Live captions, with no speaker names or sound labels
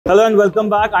Hello and welcome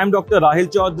back. I'm Dr. Rahil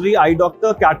Chaudhary, eye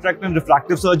doctor, cataract and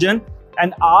refractive surgeon.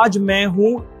 And आज मैं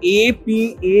हूँ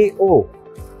APAO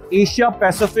Asia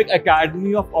Pacific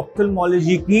Academy of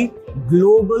Ophthalmology की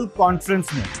global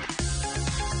conference में।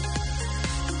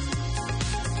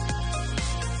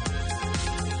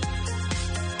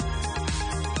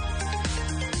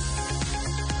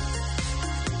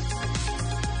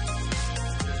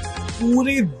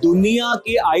 पूरी दुनिया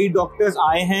के आई डॉक्टर्स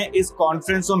आए हैं इस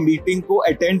कॉन्फ्रेंस और मीटिंग को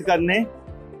अटेंड करने।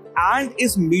 एंड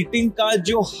इस मीटिंग का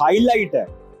जो हाईलाइट है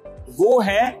वो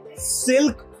है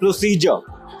सिल्क प्रोसीजर,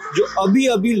 जो अभी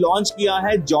अभी लॉन्च किया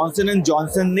है जॉनसन एंड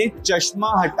जॉनसन ने।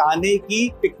 चश्मा हटाने की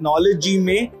टेक्नोलॉजी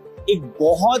में एक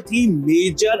बहुत ही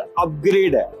मेजर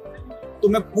अपग्रेड है। तो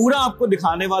मैं पूरा आपको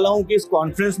दिखाने वाला हूं कि इस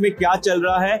कॉन्फ्रेंस में क्या चल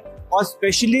रहा है और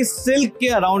स्पेशली सिल्क के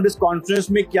अराउंड इस कॉन्फ्रेंस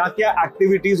में क्या क्या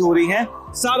एक्टिविटीज हो रही हैं,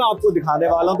 सारा आपको दिखाने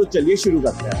वाला हूं। तो चलिए शुरू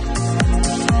करते हैं।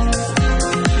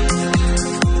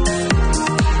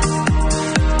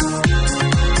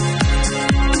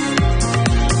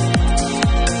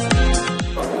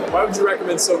 Why would you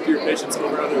recommend silk to your patients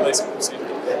over other LASIK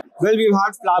procedures? Well, we've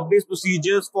had flap-based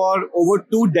procedures for over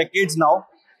 2 decades now,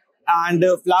 and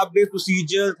flap-based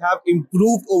procedures have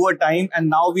improved over time, and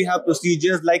now we have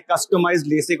procedures like customized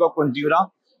LASIK or Contura,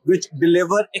 which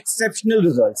deliver exceptional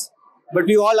results. But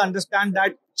we all understand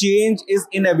that change is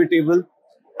inevitable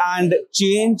and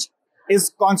change is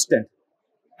constant,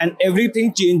 and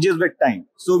everything changes with time.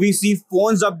 So we see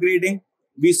phones upgrading,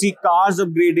 we see cars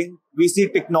upgrading, we see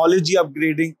technology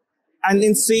upgrading, and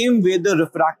in same way the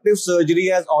refractive surgery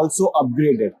has also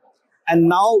upgraded. And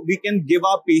now we can give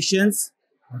our patients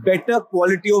better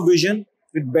quality of vision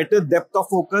with better depth of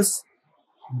focus,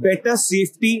 better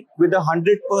safety with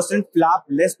 100%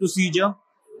 flap-less procedure,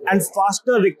 and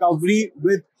faster recovery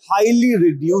with highly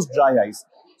reduced dry eyes.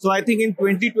 So I think in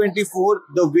 2024,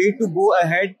 the way to go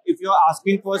ahead if you're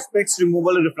asking for specs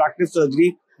removal or refractive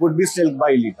surgery would be Silk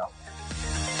by Elita.